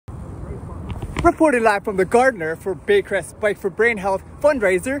Reported live from the Gardener for Baycrest Bike for Brain Health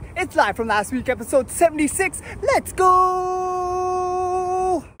fundraiser. It's live from last week, episode 76. Let's go!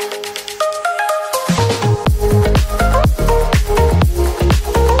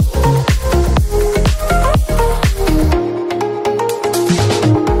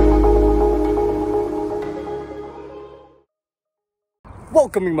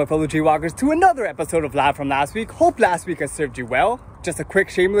 Welcoming my fellow JayWalkers to another episode of Live from Last Week. Hope last week has served you well. Just a quick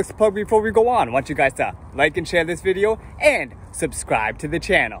shameless plug before we go on. I want you guys to like and share this video and subscribe to the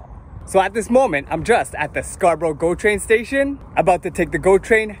channel. So at this moment, I'm just at the Scarborough GO train station, about to take the GO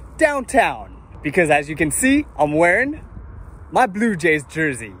train downtown. Because as you can see, I'm wearing my Blue Jays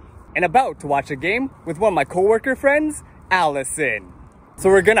jersey and about to watch a game with one of my co-worker friends, Allison. So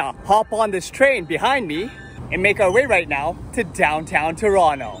we're gonna hop on this train behind me and make our way right now to downtown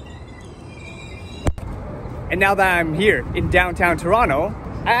Toronto. And now that I'm here in downtown Toronto,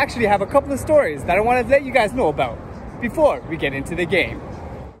 I actually have a couple of stories that I want to let you guys know about before we get into the game.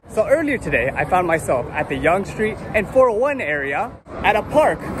 So earlier today, I found myself at the Yonge Street and 401 area at a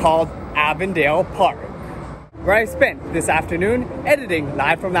park called Avondale Park, where I spent this afternoon editing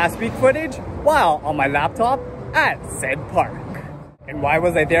live from last week footage while on my laptop at said park. And why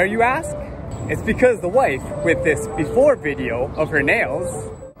was I there, you ask? It's because the wife with this before video of her nails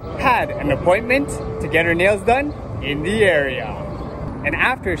had an appointment to get her nails done in the area. And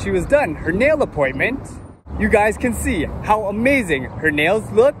after she was done her nail appointment, you guys can see how amazing her nails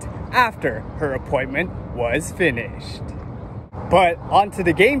looked after her appointment was finished. But on to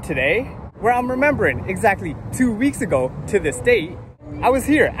the game today, where I'm remembering exactly 2 weeks ago to this date, I was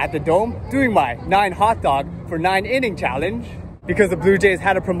here at the Dome doing my 9 hot dog for 9 inning challenge because the Blue Jays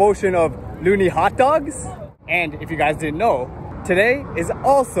had a promotion of loony hot dogs. And if you guys didn't know, today is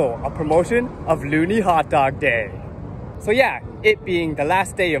also a promotion of Loony Hot Dog Day. So yeah, it being the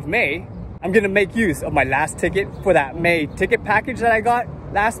last day of May, I'm gonna make use of my last ticket for that May ticket package that I got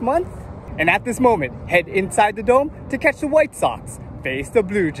last month. And at this moment, head inside the Dome to catch the White Sox face the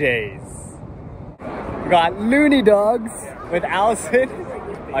Blue Jays. We got Loony Dogs with Allison,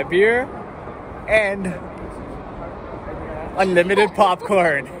 my beer, and unlimited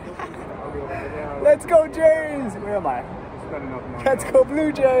popcorn. Let's go Jays! Where am I? Let's go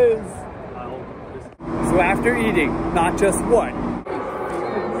Blue Jays! So after eating not just one,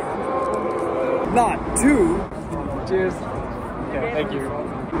 not two, cheers, yeah, thank you,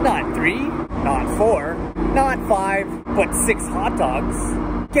 not 3, not 4, not 5, but 6 hot dogs,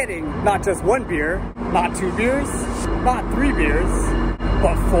 getting not just 1 beer, not 2 beers, not 3 beers,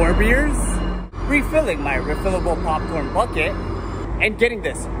 but 4 beers, refilling my refillable popcorn bucket, and getting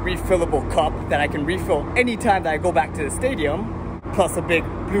this refillable cup that I can refill anytime that I go back to the stadium, plus a big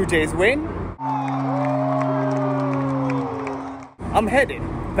Blue Jays win, I'm headed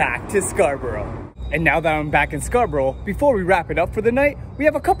back to Scarborough. And now that I'm back in Scarborough, before we wrap it up for the night, we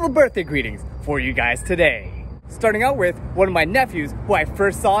have a couple of birthday greetings for you guys today. Starting out with one of my nephews who I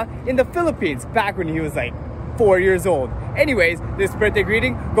first saw in the Philippines back when he was like 4 years old. Anyways, this birthday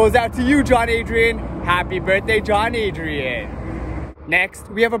greeting goes out to you, John Adrian. Happy birthday, John Adrian. Next,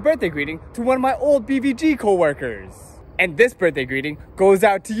 we have a birthday greeting to one of my old BVG co-workers. And this birthday greeting goes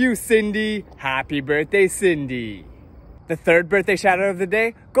out to you, Cindy. Happy birthday, Cindy. The third birthday shout out of the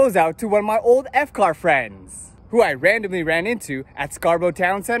day goes out to one of my old FCAR friends, who I randomly ran into at Scarborough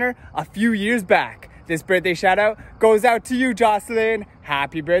Town Center a few years back. This birthday shout out goes out to you, Jocelyn.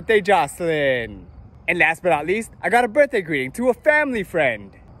 Happy birthday, Jocelyn. And last but not least, I got a birthday greeting to a family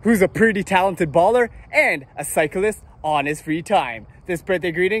friend who's a pretty talented baller and a cyclist on his free time. This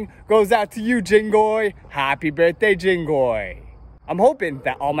birthday greeting goes out to you, Jingoy. Happy birthday, Jingoy. I'm hoping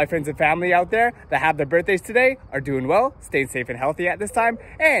that all my friends and family out there that have their birthdays today are doing well, staying safe and healthy at this time,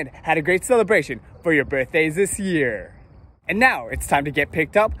 and had a great celebration for your birthdays this year. And now it's time to get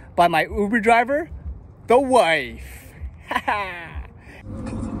picked up by my Uber driver, the wife.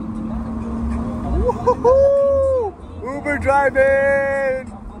 Woohoo! Uber driving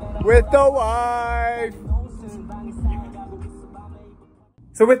with the wife.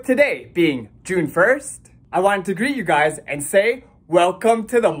 So with today being June 1st, I wanted to greet you guys and say, welcome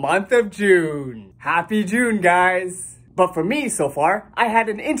to the month of June. Happy June, guys. But for me so far, I had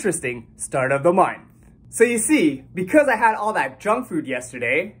an interesting start of the month. So you see, because I had all that junk food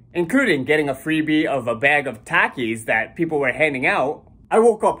yesterday, including getting a freebie of a bag of Takis that people were handing out, I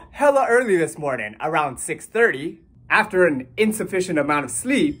woke up hella early this morning, around 6:30, after an insufficient amount of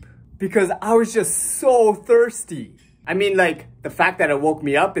sleep, because I was just so thirsty. I mean, like, the fact that it woke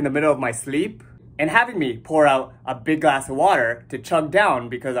me up in the middle of my sleep and having me pour out a big glass of water to chug down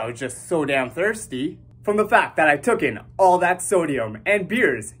because I was just so damn thirsty, from the fact that I took in all that sodium and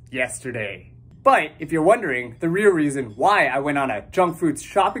beers yesterday. But if you're wondering the real reason why I went on a junk food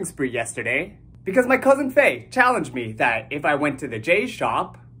shopping spree yesterday, because my cousin Faye challenged me that if I went to the Jay's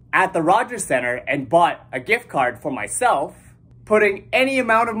shop at the Rogers Center and bought a gift card for myself, putting any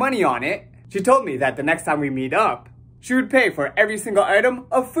amount of money on it, she told me that the next time we meet up, she would pay for every single item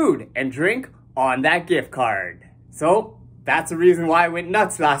of food and drink on that gift card. So that's the reason why I went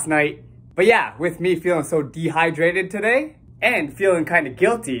nuts last night. But yeah, with me feeling so dehydrated today and feeling kind of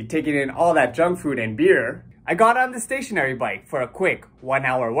guilty taking in all that junk food and beer, I got on the stationary bike for a quick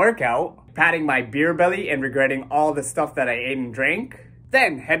 1-hour workout, patting my beer belly and regretting all the stuff that I ate and drank.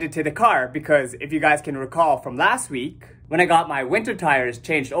 Then headed to the car because if you guys can recall from last week, when I got my winter tires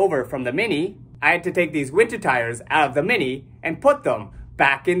changed over from the Mini, I had to take these winter tires out of the Mini and put them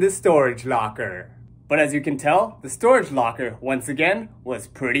back in the storage locker. But as you can tell, the storage locker, once again, was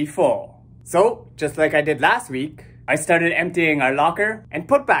pretty full. So, just like I did last week, I started emptying our locker and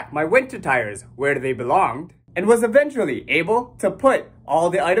put back my winter tires where they belonged, and was eventually able to put all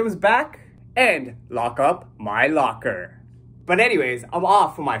the items back and lock up my locker. But anyways, I'm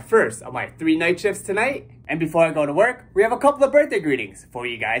off for my first of my 3 night shifts tonight, and before I go to work, we have a couple of birthday greetings for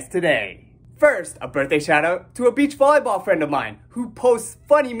you guys today. First, a birthday shout out to a beach volleyball friend of mine who posts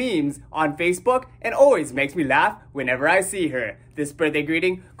funny memes on Facebook and always makes me laugh whenever I see her. This birthday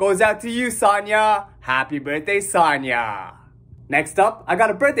greeting goes out to you, Sonia. Happy birthday, Sonia. Next up, I got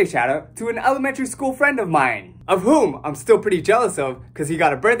a birthday shout out to an elementary school friend of mine, of whom I'm still pretty jealous of because he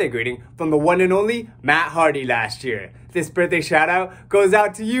got a birthday greeting from the one and only Matt Hardy last year. This birthday shout out goes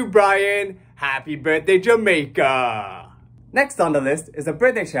out to you, Brian. Happy birthday, Jamaica. Next on the list is a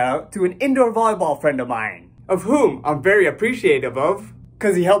birthday shout out to an indoor volleyball friend of mine, of whom I'm very appreciative of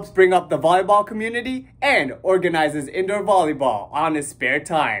because he helps bring up the volleyball community and organizes indoor volleyball on his spare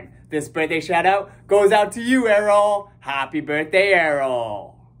time. This birthday shout out goes out to you, Errol. Happy birthday,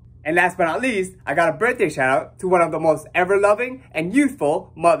 Errol. And last but not least, I got a birthday shout out to one of the most ever-loving and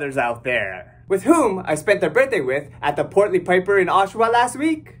youthful mothers out there, with whom I spent their birthday with at the Portly Piper in Oshawa last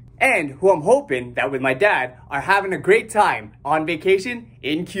week, and who I'm hoping that with my dad are having a great time on vacation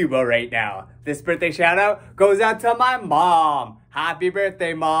in Cuba right now. This birthday shout out goes out to my mom. Happy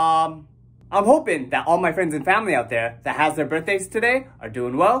birthday, Mom. I'm hoping that all my friends and family out there that has their birthdays today are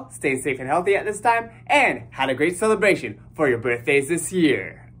doing well, staying safe and healthy at this time, and had a great celebration for your birthdays this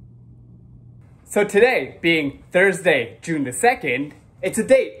year. So today, being Thursday, June the 2nd, it's a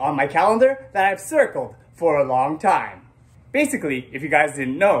date on my calendar that I've circled for a long time. Basically, if you guys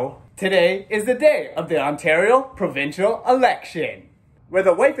didn't know, today is the day of the Ontario provincial election, where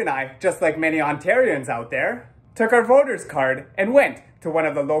the wife and I, just like many Ontarians out there, took our voter's card and went to one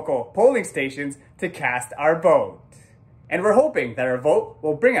of the local polling stations to cast our vote. And we're hoping that our vote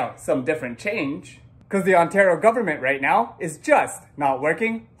will bring out some different change, because the Ontario government right now is just not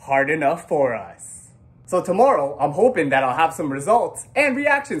working hard enough for us. So tomorrow, I'm hoping that I'll have some results and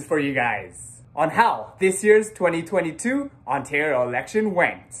reactions for you guys on how this year's 2022 Ontario election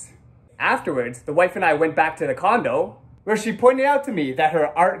went. Afterwards, the wife and I went back to the condo, where she pointed out to me that her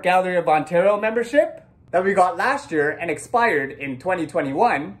Art Gallery of Ontario membership that we got last year and expired in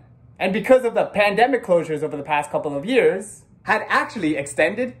 2021, and because of the pandemic closures over the past couple of years, had actually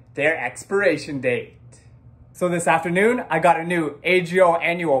extended their expiration date. So this afternoon, I got a new AGO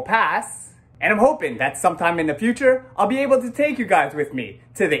annual pass, and I'm hoping that sometime in the future, I'll be able to take you guys with me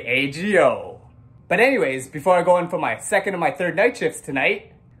to the AGO. But anyways, before I go in for my second and my third night shifts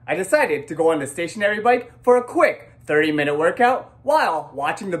tonight, I decided to go on the stationary bike for a quick 30-minute workout while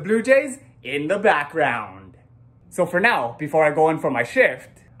watching the Blue Jays in the background. So for now, before I go in for my shift,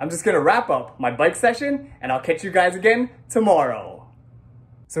 I'm just gonna wrap up my bike session and I'll catch you guys again tomorrow.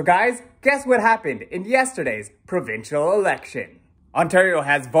 So guys, guess what happened in yesterday's provincial election? Ontario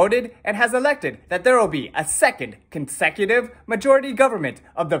has voted and has elected that there will be a second consecutive majority government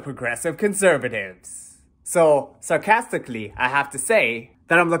of the Progressive Conservatives. So sarcastically, I have to say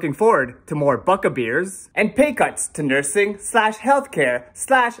that I'm looking forward to more buckabeers and pay cuts to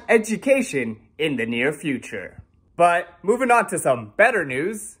nursing/healthcare/education in the near future. But moving on to some better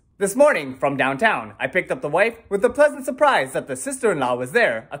news, this morning from downtown, I picked up the wife with the pleasant surprise that the sister-in-law was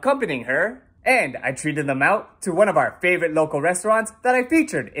there accompanying her, and I treated them out to one of our favorite local restaurants that I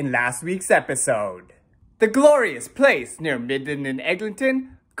featured in last week's episode. The glorious place near Midland and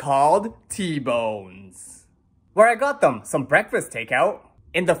Eglinton called T-Bones, where I got them some breakfast takeout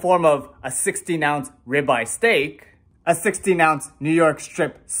in the form of a 16-ounce ribeye steak, a 16-ounce New York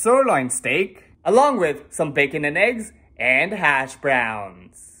strip sirloin steak, along with some bacon and eggs and hash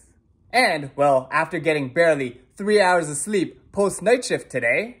browns. And, well, after getting barely 3 hours of sleep post-night shift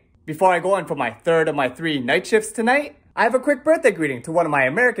today, before I go in for my third of my 3 night shifts tonight, I have a quick birthday greeting to one of my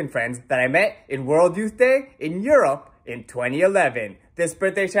American friends that I met in World Youth Day in Europe in 2011. This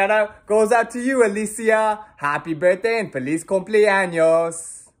birthday shout out goes out to you, Alicia. Happy birthday and feliz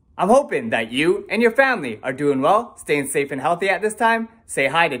cumpleaños. I'm hoping that you and your family are doing well, staying safe and healthy at this time. Say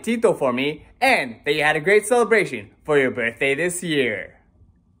hi to Tito for me, and that you had a great celebration for your birthday this year.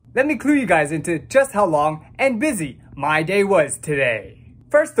 Let me clue you guys into just how long and busy my day was today.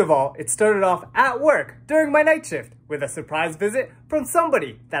 First of all, it started off at work during my night shift with a surprise visit from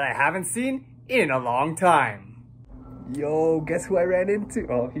somebody that I haven't seen in a long time. Yo, guess who I ran into?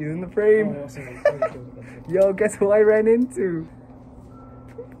 Oh, he's in the frame. Yo, guess who I ran into?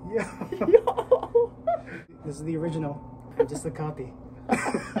 Yo. This is the original. I'm just a copy.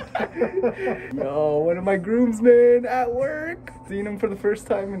 Yo, one of my groomsmen at work. Seen him for the first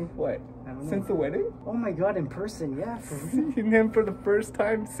time in what? I don't know. Since the wedding? Oh my god, in person, yeah. Seen him for the first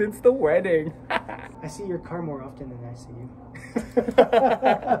time since the wedding. I see your car more often than I see you.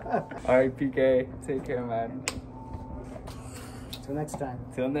 Alright, PK. Take care, man. Till next time.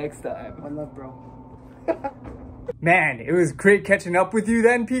 Till next time. One love, bro. Man, it was great catching up with you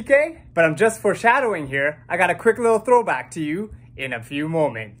then, PK. But I'm just foreshadowing here. I got a quick little throwback to you in a few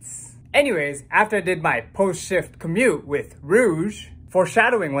moments. Anyways, after I did my post-shift commute with Rouge,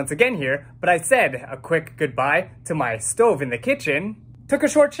 foreshadowing once again here, but I said a quick goodbye to my stove in the kitchen, took a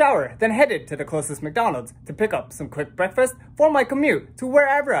short shower, then headed to the closest McDonald's to pick up some quick breakfast for my commute to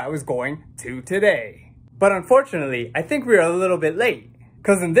wherever I was going to today. But unfortunately, I think we were a little bit late,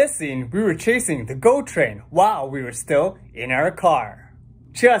 because in this scene, we were chasing the GO train while we were still in our car.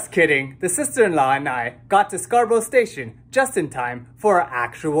 Just kidding, the sister-in-law and I got to Scarborough Station just in time for our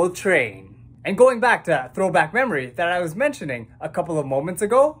actual train. And going back to that throwback memory that I was mentioning a couple of moments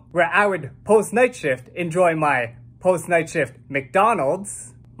ago, where I would post-night shift enjoy my post-night shift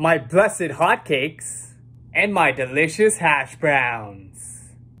McDonald's, my blessed hotcakes, and my delicious hash browns.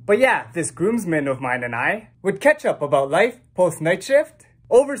 But yeah, this groomsman of mine and I would catch up about life post-night shift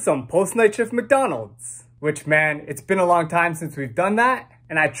over some post-night shift McDonald's. Which, man, it's been a long time since we've done that,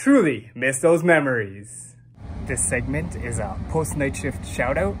 and I truly miss those memories. This segment is a post-night shift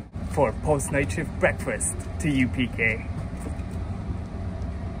shout out for post-night shift breakfast to you, PK.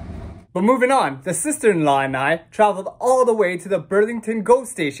 But moving on, the sister-in-law and I traveled all the way to the Burlington GO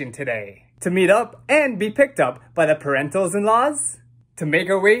station today to meet up and be picked up by the parentals-in-laws to make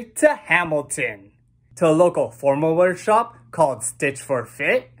our way to Hamilton, to a local formal wear shop called Stitch for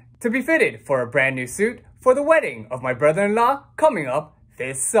Fit to be fitted for a brand new suit for the wedding of my brother-in-law coming up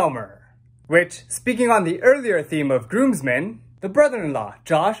this summer. Which, speaking on the earlier theme of groomsmen, the brother-in-law,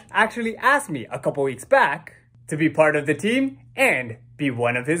 Josh, actually asked me a couple weeks back to be part of the team and be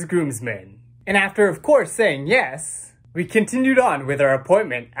one of his groomsmen. And after, of course, saying yes, we continued on with our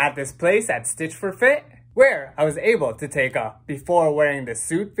appointment at this place at Stitch for Fit, where I was able to take a before wearing the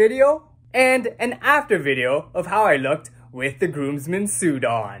suit video and an after video of how I looked with the groomsman suit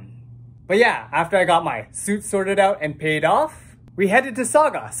on. But yeah, after I got my suit sorted out and paid off, we headed to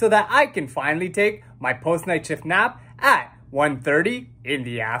Saga so that I can finally take my post-night shift nap at 1:30 in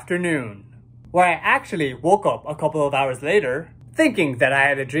the afternoon. Where I actually woke up a couple of hours later, thinking that I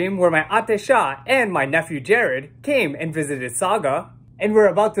had a dream where my Ate Shah and my nephew Jared came and visited Saga, and were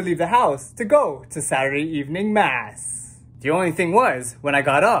about to leave the house to go to Saturday evening mass. The only thing was, when I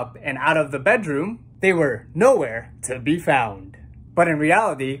got up and out of the bedroom, they were nowhere to be found. But in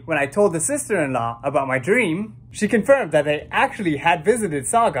reality, when I told the sister-in-law about my dream, she confirmed that they actually had visited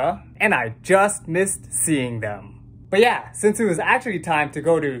Saga, and I just missed seeing them. But yeah, since it was actually time to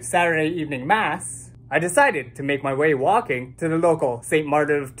go to Saturday evening mass, I decided to make my way walking to the local St.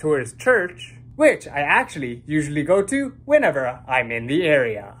 Martin of Tours church, which I actually usually go to whenever I'm in the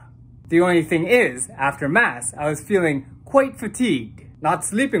area. The only thing is, after mass, I was feeling quite fatigued. Not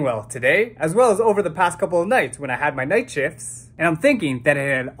sleeping well today, as well as over the past couple of nights when I had my night shifts, and I'm thinking that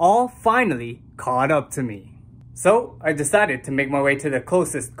it had all finally caught up to me. So I decided to make my way to the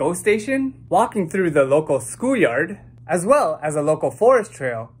closest GO station, walking through the local schoolyard, as well as a local forest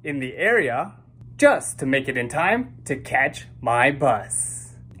trail in the area, just to make it in time to catch my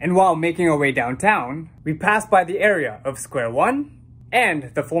bus. And while making our way downtown, we passed by the area of Square One,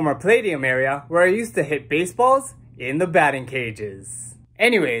 and the former Palladium area where I used to hit baseballs in the batting cages.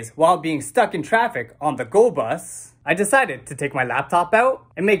 Anyways, while being stuck in traffic on the GO bus, I decided to take my laptop out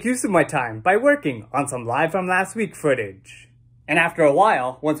and make use of my time by working on some Live From Last Week footage. And after a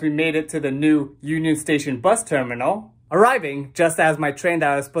while, once we made it to the new Union Station bus terminal, arriving just as my train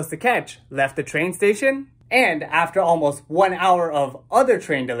that I was supposed to catch left the train station, and after almost 1 hour of other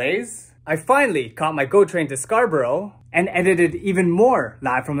train delays, I finally caught my GO train to Scarborough and edited even more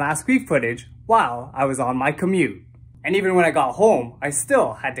Live From Last Week footage while I was on my commute. And even when I got home, I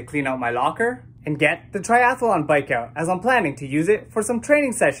still had to clean out my locker and get the triathlon bike out, as I'm planning to use it for some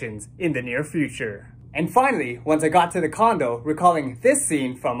training sessions in the near future. And finally, once I got to the condo, recalling this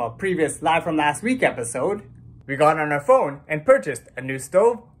scene from a previous Live From Last Week episode, we got on our phone and purchased a new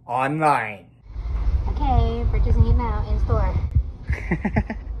stove online. Okay, purchasing it now in store.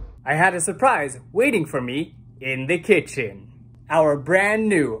 I had a surprise waiting for me in the kitchen. Our brand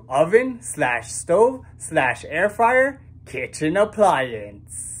new oven slash stove slash air fryer kitchen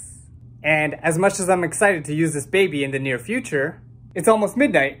appliance. And as much as I'm excited to use this baby in the near future, it's almost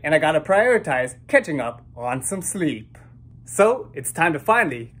midnight and I gotta prioritize catching up on some sleep. So it's time to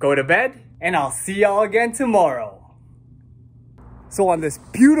finally go to bed, and I'll see y'all again tomorrow. So on this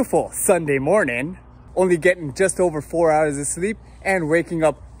beautiful Sunday morning, only getting just over 4 hours of sleep and waking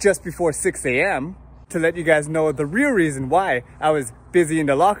up just before 6 a.m. to let you guys know the real reason why I was busy in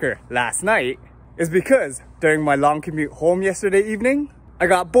the locker last night is because during my long commute home yesterday evening, I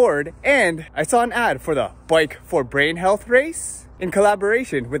got bored and I saw an ad for the Bike for Brain Health race in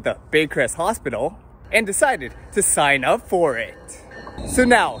collaboration with the Baycrest Hospital and decided to sign up for it. So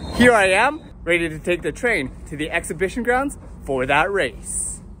now, here I am, ready to take the train to the exhibition grounds for that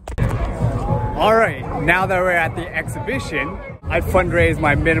race. Alright, now that we're at the exhibition, I fundraised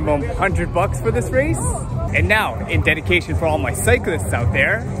my minimum $100 for this race. And now, in dedication for all my cyclists out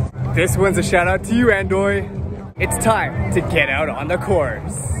there, this one's a shout out to you, Andoy. It's time to get out on the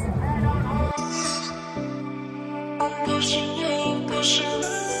course.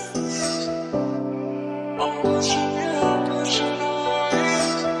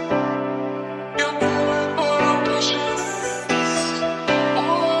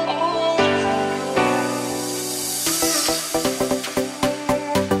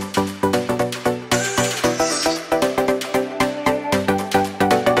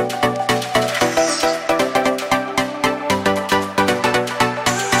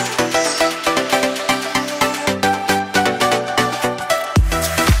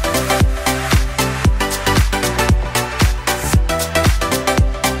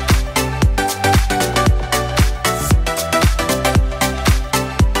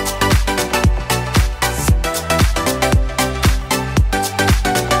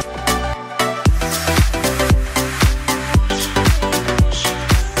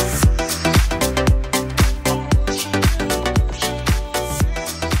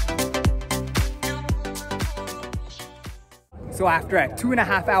 So after a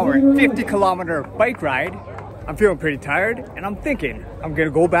 2.5 hour, 50-kilometer bike ride, I'm feeling pretty tired and I'm thinking I'm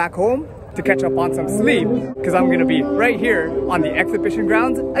gonna go back home to catch up on some sleep because I'm gonna be right here on the exhibition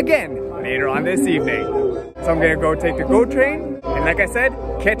grounds again later on this evening. So I'm gonna go take the GO train and, like I said,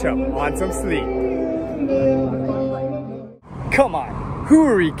 catch up on some sleep. Come on, who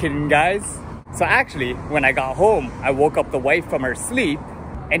are we kidding, guys? So actually, when I got home, I woke up the wife from her sleep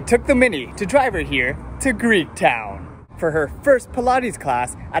and took the Mini to drive her here to Greektown for her first Pilates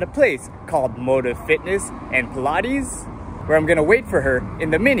class at a place called Motive Fitness and Pilates, where I'm gonna wait for her in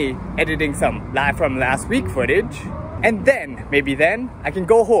the Mini editing some Live From Last Week footage, and then, maybe then, I can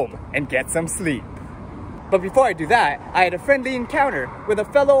go home and get some sleep. But before I do that, I had a friendly encounter with a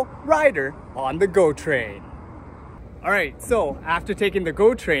fellow rider on the GO train. Alright, so after taking the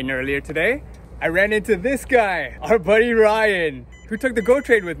GO train earlier today, I ran into this guy, our buddy Ryan, who took the GO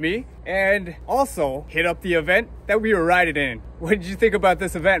train with me and also hit up the event that we were riding in. What did you think about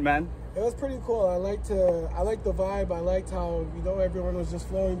this event, man? It was pretty cool. I liked the vibe. I liked how, you know, everyone was just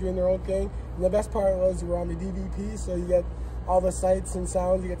flowing, doing their own thing. And the best part was we were on the DVP, so you get all the sights and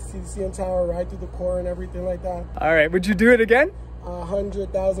sounds. You get to see the CN Tower, ride through the core and everything like that. All right, would you do it again?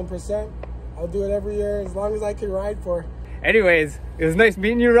 100,000%. I'll do it every year as long as I can ride for. Anyways, it was nice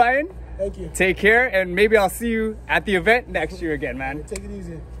meeting you, Ryan. Thank you. Take care, and maybe I'll see you at the event next year again, man. Take it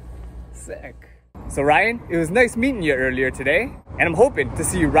easy. Sick. So Ryan, it was nice meeting you earlier today, and I'm hoping to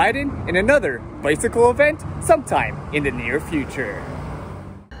see you riding in another bicycle event sometime in the near future.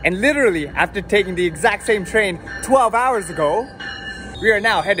 And literally, after taking the exact same train 12 hours ago, we are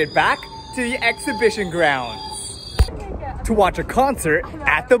now headed back to the exhibition grounds to watch a concert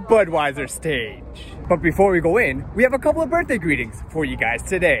at the Budweiser stage. But before we go in, we have a couple of birthday greetings for you guys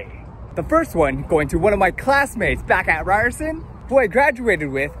today. The first one going to one of my classmates back at Ryerson, who I graduated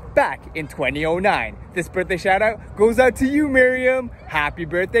with back in 2009. This birthday shout out goes out to you, Miriam. Happy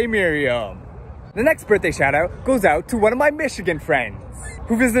birthday, Miriam. The next birthday shout out goes out to one of my Michigan friends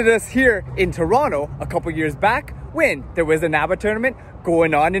who visited us here in Toronto a couple years back when there was a NABA tournament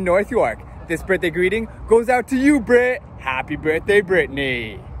going on in North York. This birthday greeting goes out to you, Britt. Happy birthday,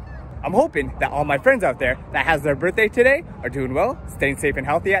 Brittany. I'm hoping that all my friends out there that has their birthday today are doing well, staying safe and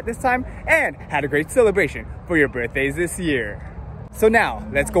healthy at this time, and had a great celebration for your birthdays this year. So now,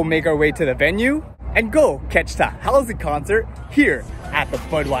 let's go make our way to the venue and go catch the Halsey concert here at the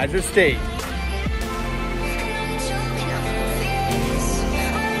Budweiser stage.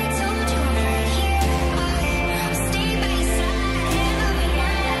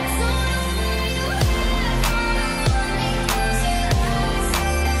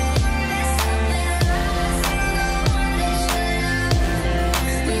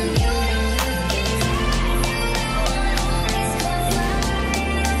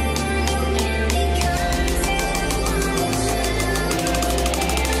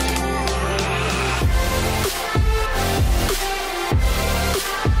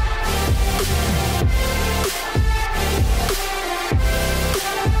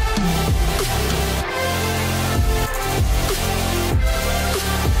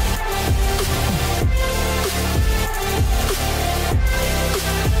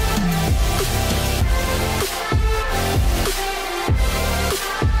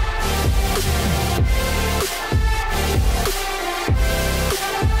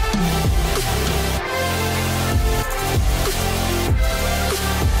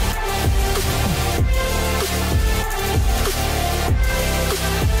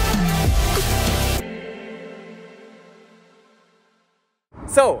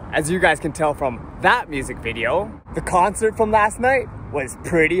 So, as you guys can tell from that music video, the concert from last night was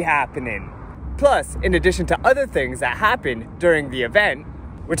pretty happening. Plus, in addition to other things that happened during the event,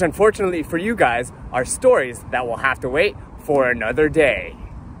 which unfortunately for you guys are stories that will have to wait for another day.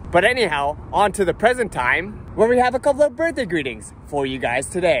 But anyhow, on to the present time, where we have a couple of birthday greetings for you guys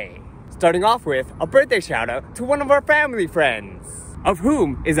today. Starting off with a birthday shout out to one of our family friends, of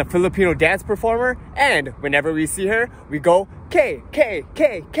whom is a Filipino dance performer, and whenever we see her, we go K, K,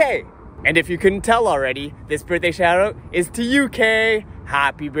 K, K. And if you couldn't tell already, this birthday shout out is to you, K.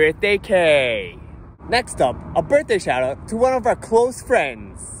 Happy birthday, K. Next up, a birthday shout out to one of our close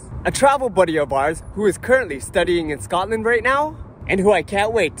friends, a travel buddy of ours who is currently studying in Scotland right now, and who I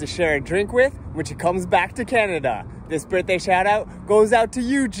can't wait to share a drink with when she comes back to Canada. This birthday shout out goes out to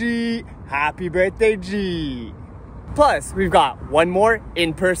you, G. Happy birthday, G. Plus, we've got one more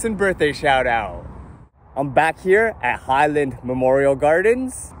in-person birthday shout out. I'm back here at Highland Memorial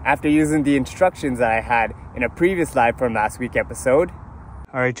Gardens after using the instructions that I had in a previous Live From Last Week episode.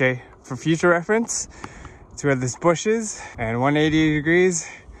 All right, Jay, for future reference, it's where this bush is, and 180 degrees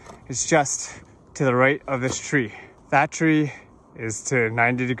is just to the right of this tree. That tree is to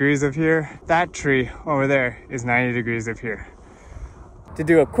 90 degrees of here. That tree over there is 90 degrees of here. To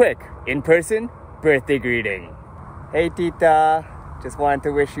do a quick in-person birthday greeting. Hey Tita, just wanted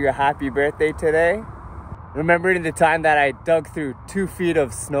to wish you a happy birthday today. Remembering the time that I dug through 2 feet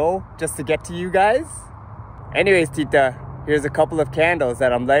of snow just to get to you guys? Anyways, Tita, here's a couple of candles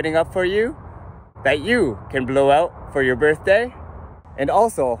that I'm lighting up for you that you can blow out for your birthday. And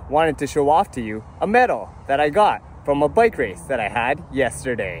also wanted to show off to you a medal that I got from a bike race that I had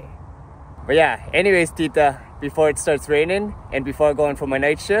yesterday. But yeah, anyways, Tita, before it starts raining and before I go in for my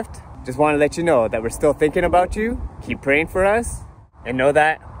night shift, just want to let you know that we're still thinking about you. Keep praying for us and know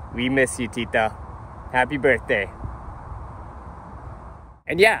that we miss you, Tita. Happy birthday.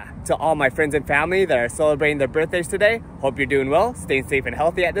 And yeah, to all my friends and family that are celebrating their birthdays today, hope you're doing well, staying safe and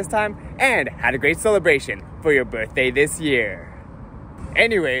healthy at this time, and had a great celebration for your birthday this year.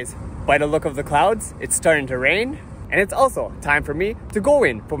 Anyways, by the look of the clouds, it's starting to rain, and it's also time for me to go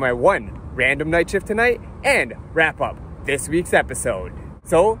in for my one random night shift tonight and wrap up this week's episode.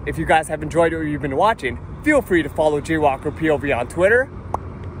 So, if you guys have enjoyed what you've been watching, feel free to follow JayWalkerPOV on Twitter,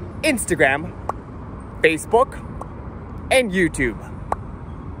 Instagram, Facebook, and YouTube.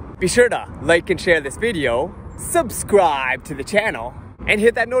 Be sure to like and share this video, subscribe to the channel, and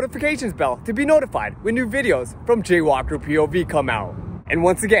hit that notifications bell to be notified when new videos from JayWalkerPOV come out. And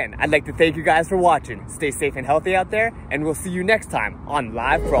once again, I'd like to thank you guys for watching. Stay safe and healthy out there, and we'll see you next time on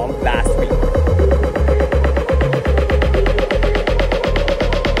Live From Last Week.